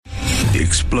The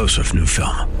explosive new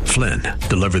film, Flynn,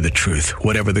 deliver the truth,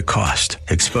 whatever the cost,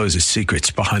 exposes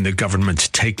secrets behind the government's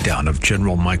takedown of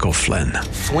General Michael Flynn.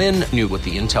 Flynn knew what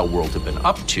the intel world had been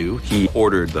up to. He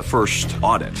ordered the first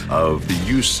audit of the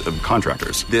use of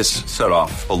contractors. This set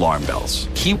off alarm bells.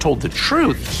 He told the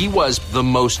truth. He was the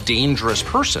most dangerous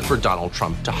person for Donald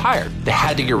Trump to hire. They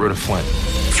had to get rid of Flynn.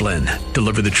 Flynn,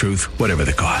 deliver the truth, whatever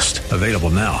the cost. Available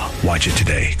now. Watch it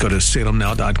today. Go to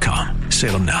salemnow.com.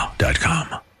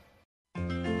 salemnow.com.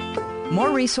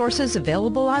 More resources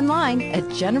available online at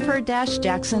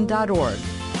jennifer-jackson.org.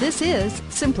 This is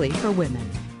Simply for Women.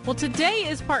 Well, today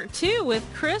is part 2 with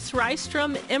Kris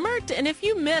Emmert, and if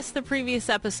you missed the previous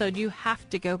episode, you have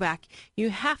to go back. You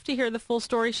have to hear the full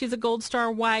story. She's a Gold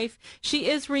Star wife. She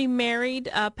is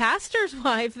remarried, a pastor's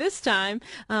wife this time,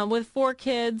 with 4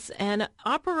 kids, and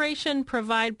Operation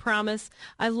Provide Promise.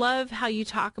 I love how you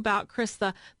talk about, Kris,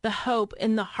 the hope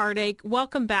and the heartache.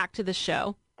 Welcome back to the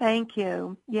show. Thank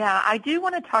you. Yeah, I do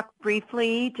want to talk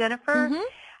briefly, Jennifer,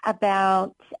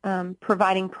 about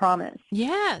Providing Promise.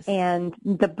 Yes. And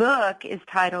the book is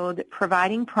titled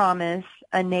Providing Promise,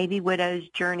 A Navy Widow's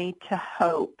Journey to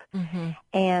Hope.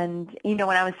 And, you know,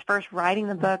 when I was first writing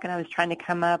the book and I was trying to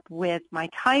come up with my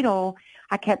title,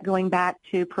 I kept going back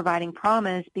to Providing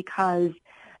Promise because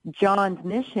John's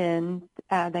mission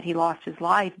that he lost his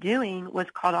life doing was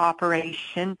called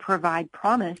Operation Provide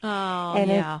Promise. Oh, and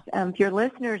yeah. If your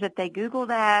listeners, if they Google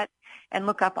that and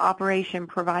look up Operation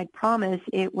Provide Promise,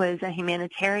 it was a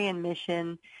humanitarian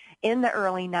mission in the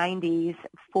early 90s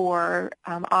for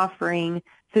offering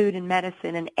food and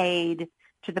medicine and aid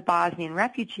to the Bosnian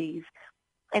refugees.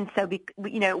 And so,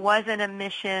 you know, it wasn't a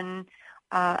mission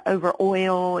over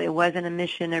oil. It wasn't a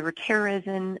mission over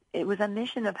terrorism. It was a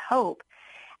mission of hope.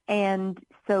 And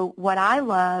so what I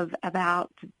love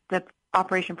about the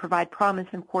Operation Provide Promise,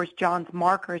 and of course, John's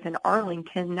markers in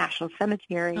Arlington National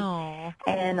Cemetery,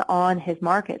 and on his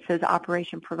marker it says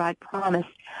Operation Provide Promise.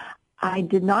 I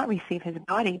did not receive his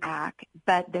body back,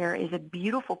 but there is a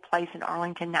beautiful place in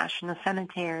Arlington National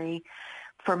Cemetery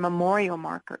for memorial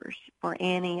markers for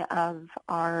any of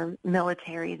our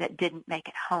military that didn't make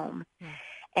it home.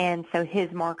 And so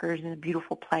his marker is in a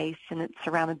beautiful place, and it's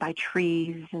surrounded by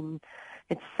trees, and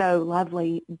it's so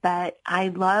lovely. But I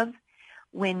love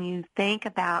when you think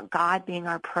about God being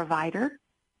our provider,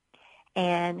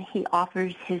 and he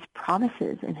offers his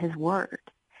promises in his word.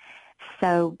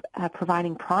 So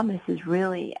Providing Promise is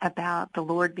really about the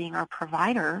Lord being our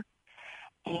provider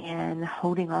and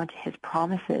holding on to his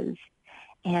promises.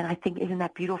 And I think, isn't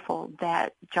that beautiful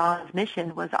that John's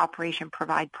mission was Operation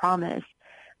Provide Promise,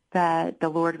 that the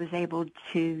Lord was able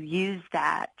to use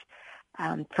that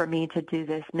for me to do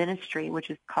this ministry, which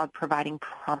is called Providing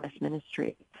Promise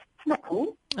Ministry. Isn't that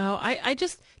cool? Oh, I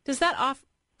just, does that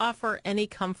offer any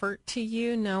comfort to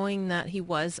you, knowing that he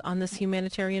was on this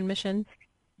humanitarian mission?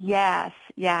 Yes.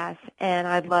 And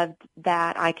I love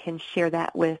that I can share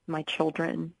that with my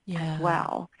children as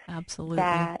well. Absolutely.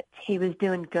 That he was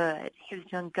doing good.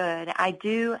 I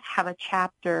do have a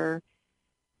chapter.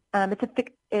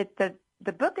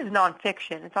 The book is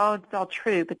nonfiction. It's all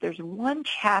true, but there's one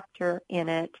chapter in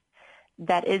it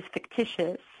that is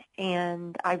fictitious,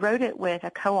 and I wrote it with a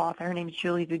co-author. Her name is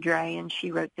Julie Voudray, and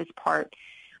she wrote this part.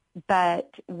 But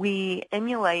we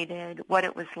emulated what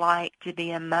it was like to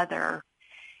be a mother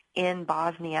in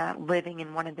Bosnia living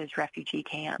in one of those refugee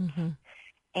camps.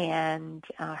 And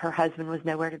her husband was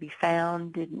nowhere to be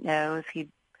found, didn't know if he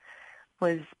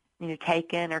was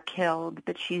taken or killed,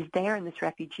 but she's there in this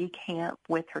refugee camp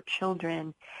with her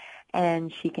children,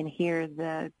 and she can hear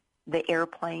the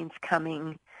airplanes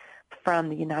coming from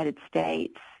the United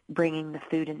States, bringing the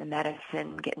food and the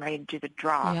medicine, getting ready to do the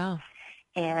drop. Yeah.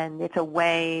 And it's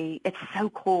so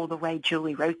cool the way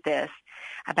Julie wrote this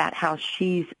about how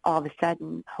she's all of a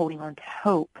sudden holding on to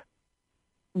hope,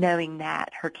 knowing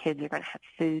that her kids are going to have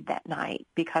food that night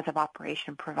because of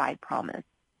Operation Provide Promise.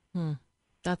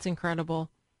 That's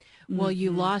incredible. Well,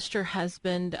 you lost your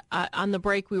husband. On the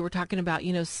break, we were talking about,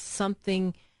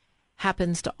 something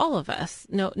happens to all of us.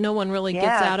 No one really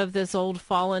gets out of this old,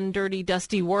 fallen, dirty,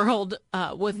 dusty world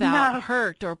without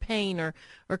hurt or pain or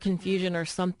confusion or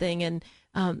something. And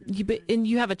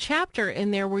you have a chapter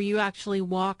in there where you actually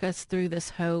walk us through this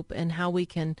hope and how we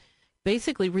can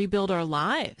basically rebuild our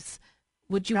lives.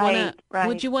 Would you want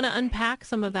to unpack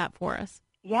some of that for us?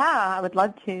 Yeah, I would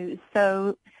love to.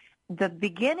 So the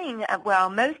beginning,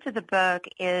 most of the book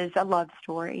is a love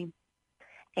story,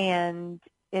 and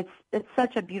it's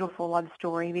such a beautiful love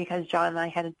story because John and I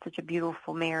had such a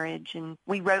beautiful marriage, and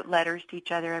we wrote letters to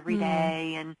each other every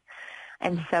day,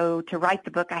 and so to write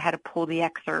the book, I had to pull the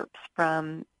excerpts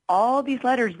from all these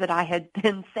letters that I had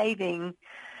been saving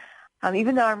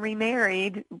even though I'm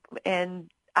remarried, and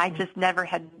I just never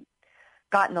had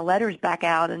gotten the letters back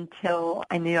out until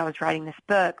I knew I was writing this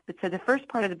book. But so the first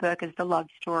part of the book is the love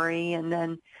story, and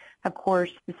then, of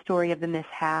course, the story of the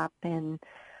mishap and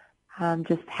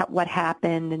just what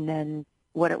happened, and then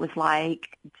what it was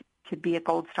like to be a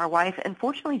Gold Star wife.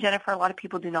 Unfortunately, Jennifer, a lot of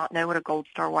people do not know what a Gold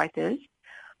Star wife is,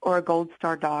 or a Gold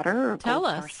Star daughter, or a Gold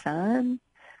Star son.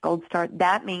 Gold Star,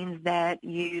 that means that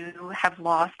you have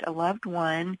lost a loved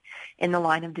one in the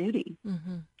line of duty,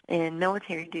 in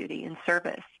military duty, in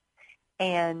service.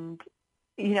 And,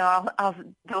 you know,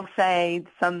 they'll say,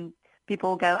 some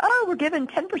people will go, oh, we're giving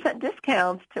 10%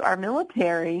 discounts to our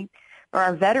military or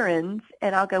our veterans.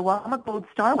 And I'll go, well, I'm a Gold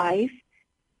Star wife.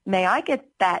 May I get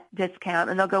that discount?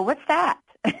 And they'll go, what's that?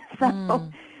 So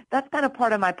that's kind of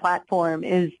part of my platform,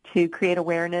 is to create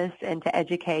awareness and to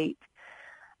educate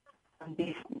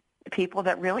these people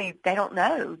that really, they don't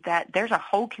know that there's a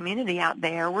whole community out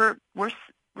there. We're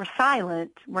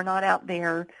silent. We're not out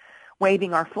there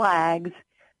waving our flags,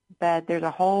 but there's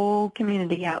a whole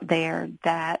community out there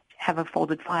that have a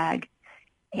folded flag,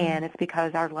 and it's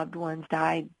because our loved ones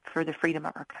died for the freedom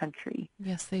of our country.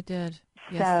 Yes, they did.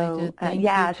 Yes, so, they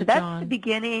did. So that's John. The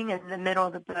beginning and the middle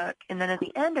of the book. And then at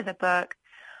the end of the book,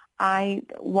 I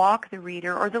walk the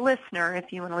reader, or the listener,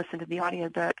 if you want to listen to the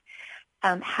audiobook,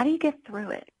 how do you get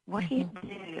through it? What do you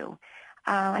do?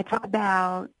 I talk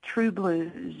about true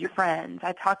blues, your friends.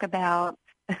 I talk about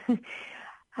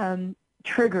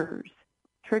triggers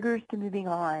to moving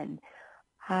on.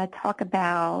 I talk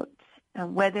about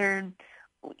whether,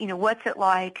 you know, what's it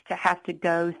like to have to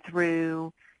go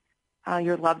through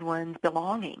your loved one's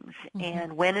belongings,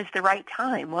 and when is the right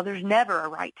time? Well, there's never a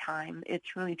right time.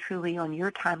 It's really, truly on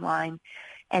your timeline,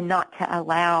 and not to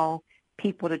allow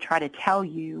people to try to tell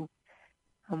you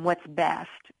what's best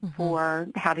for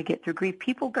how to get through grief.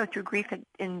 People go through grief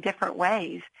in different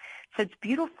ways. So it's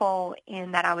beautiful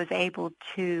in that I was able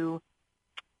to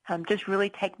just really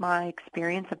take my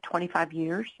experience of 25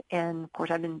 years, and of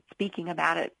course I've been speaking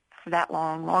about it for that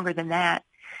long, longer than that,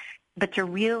 but to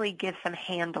really give some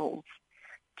handles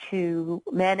to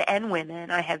men and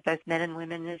women. I have both men and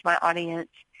women as my audience,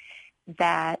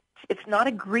 that it's not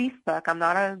a grief book. I'm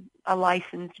not a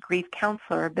licensed grief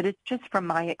counselor, but it's just from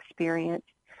my experience,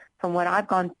 from what I've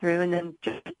gone through, and then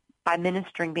just by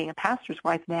ministering, being a pastor's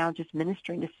wife now, just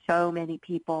ministering to so many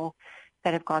people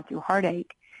that have gone through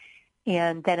heartache.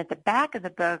 And then at the back of the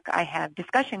book, I have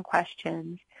discussion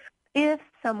questions. If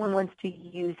someone wants to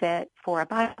use it for a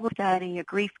Bible study, a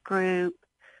grief group,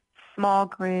 small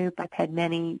group, I've had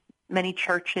many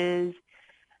churches.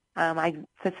 I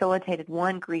facilitated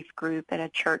one grief group at a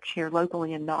church here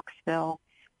locally in Knoxville,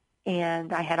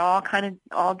 and I had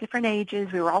all different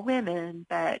ages. We were all women,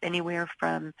 but anywhere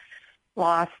from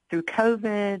loss through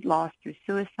COVID, loss through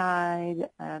suicide,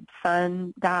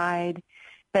 son died.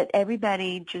 But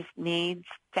everybody just needs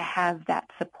to have that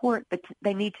support, but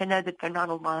they need to know that they're not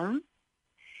alone,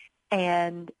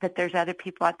 and that there's other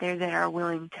people out there that are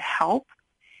willing to help.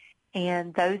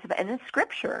 And it's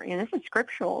scripture, this is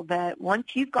scriptural, that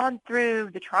once you've gone through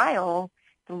the trial,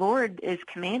 the Lord is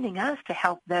commanding us to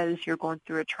help those who are going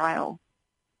through a trial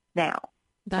now.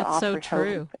 That's so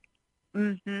true.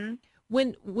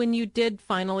 When you did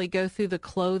finally go through the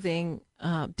clothing,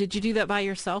 did you do that by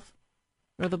yourself?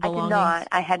 Or the belongings? I did not.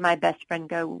 I had my best friend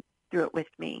go through it with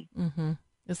me.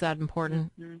 Is that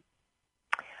important?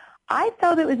 I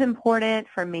felt it was important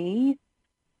for me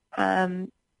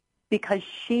because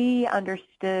she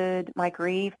understood my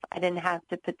grief. I didn't have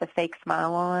to put the fake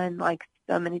smile on like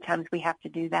so many times we have to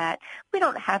do that. We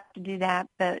don't have to do that,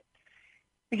 but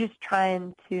we're just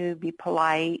trying to be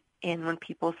polite. And when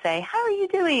people say, how are you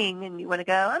doing? And you want to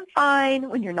go, I'm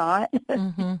fine, when you're not.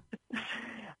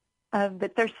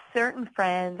 But there's certain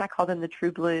friends, I call them the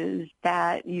true blues,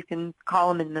 that you can call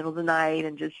them in the middle of the night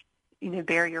and just,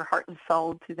 bare your heart and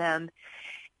soul to them.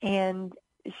 And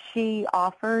she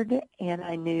offered, and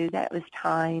I knew that it was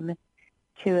time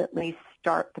to at least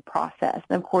start the process.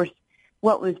 And, of course,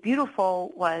 what was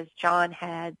beautiful was John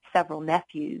had several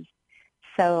nephews.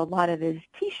 So a lot of his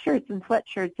T-shirts and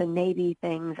sweatshirts and Navy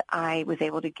things, I was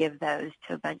able to give those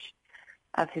to a bunch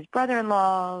of his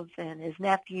brother-in-laws and his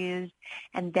nephews.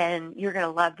 And then you're going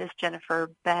to love this, Jennifer,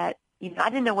 but I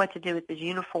didn't know what to do with his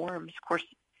uniforms. Of course,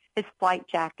 his flight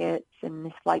jackets and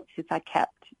his flight suits I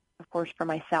kept, of course, for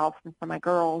myself and for my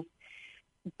girls.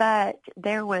 But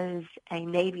there was a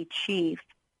Navy chief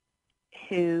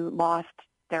who lost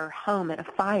their home in a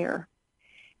fire,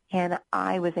 and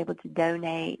I was able to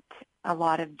donate a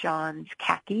lot of John's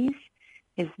khakis,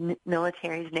 his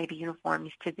military's Navy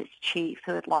uniforms, to this chief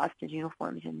who had lost his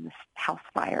uniforms in this house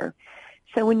fire.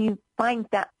 So when you find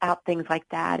out things like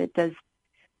that,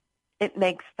 it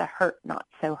makes the hurt not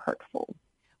so hurtful.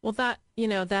 Well,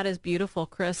 that is beautiful,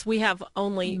 Kris. We have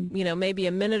only, maybe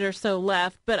a minute or so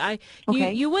left, but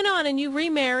you went on and you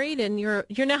remarried, and you're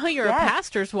now a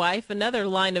pastor's wife, another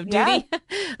line of duty,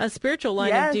 a spiritual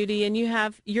line of duty, and you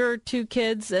have your 2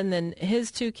 kids and then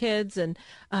his 2 kids, and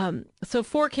so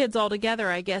 4 kids altogether,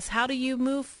 I guess. How do you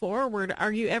move forward?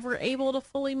 Are you ever able to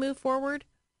fully move forward?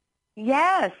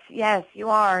 Yes, you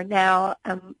are. Now,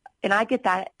 and I get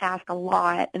that asked a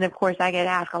lot, and of course I get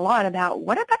asked a lot about,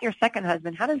 what about your second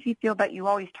husband? How does he feel about you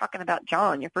always talking about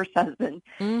John, your first husband?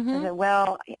 I said,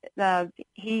 well,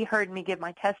 he heard me give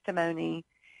my testimony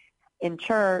in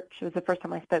church. It was the first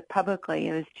time I spoke publicly.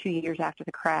 It was 2 years after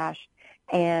the crash,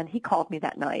 and he called me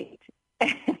that night.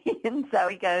 And so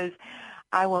he goes,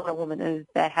 I want a woman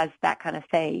that has that kind of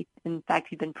faith. In fact,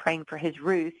 he'd been praying for his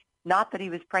Ruth. Not that he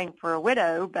was praying for a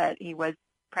widow, but he was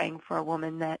praying for a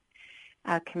woman that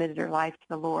committed her life to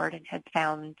the Lord and had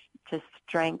found just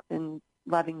strength in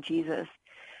loving Jesus.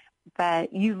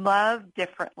 But you love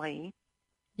differently.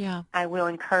 Yeah. I will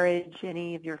encourage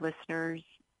any of your listeners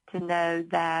to know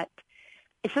that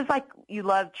it's just like you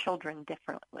love children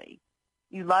differently.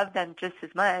 You love them just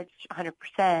as much,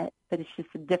 100%, but it's just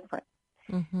different.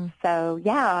 So,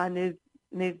 I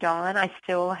moved on. I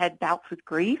still had bouts with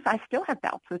grief. I still have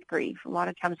bouts with grief. A lot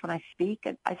of times when I speak,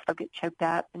 I still get choked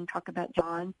up and talk about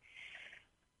John.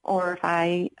 Or if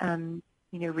I,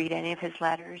 read any of his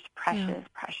letters,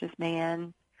 precious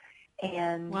man.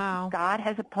 And God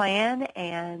has a plan,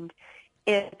 and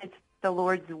if it's the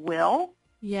Lord's will,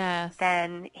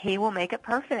 then He will make it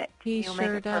perfect. He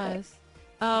sure does.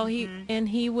 Oh, He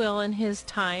will in His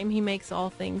time. He makes all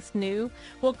things new.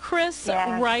 Well, Kris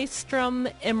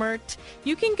Rystrom Emmert,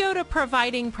 you can go to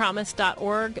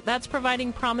providingpromise.org. That's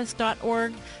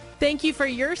providingpromise.org. Thank you for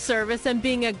your service and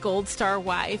being a Gold Star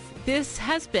wife. This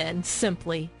has been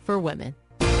Simply for Women.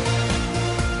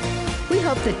 We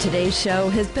hope that today's show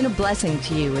has been a blessing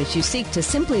to you as you seek to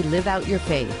simply live out your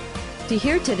faith. To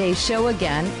hear today's show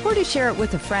again or to share it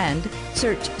with a friend,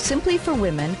 search Simply for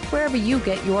Women wherever you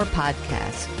get your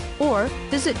podcasts. Or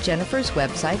visit Jennifer's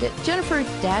website at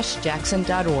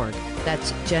jennifer-jackson.org.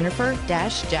 That's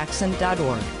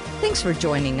jennifer-jackson.org. Thanks for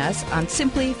joining us on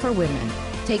Simply for Women.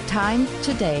 Take time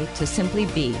today to simply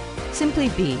be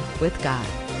with God.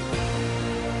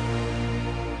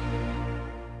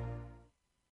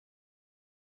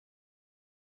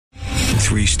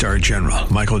 3-star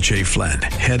General Michael J. Flynn,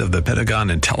 head of the Pentagon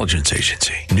Intelligence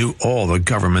Agency, knew all the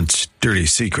government's dirty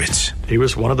secrets. He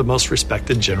was one of the most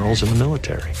respected generals in the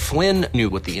military. Flynn knew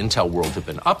what the intel world had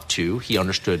been up to. He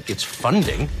understood its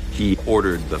funding. He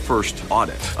ordered the first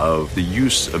audit of the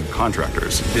use of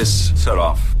contractors. This set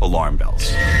off alarm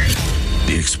bells.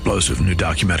 The explosive new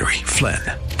documentary, Flynn,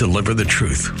 Deliver the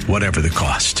Truth, Whatever the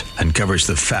Cost, uncovers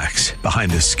the facts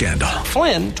behind this scandal.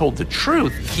 Flynn told the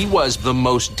truth. He was the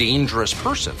most dangerous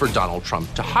person for Donald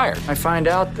Trump to hire. I find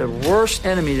out the worst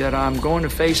enemy that I'm going to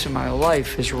face in my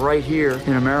life is right here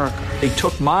in America. They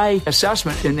took my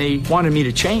assessment and they wanted me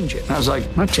to change it. And I was like,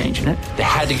 I'm not changing it. They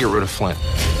had to get rid of Flynn.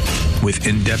 With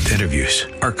in-depth interviews,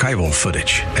 archival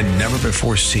footage, and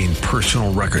never-before-seen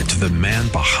personal records of the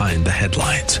man behind the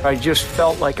headlines. I just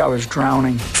felt like I was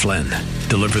drowning. Flynn,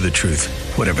 Deliver the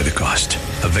Truth, Whatever the Cost.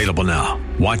 Available now.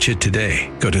 Watch it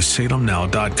today. Go to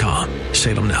salemnow.com.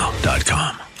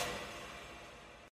 salemnow.com.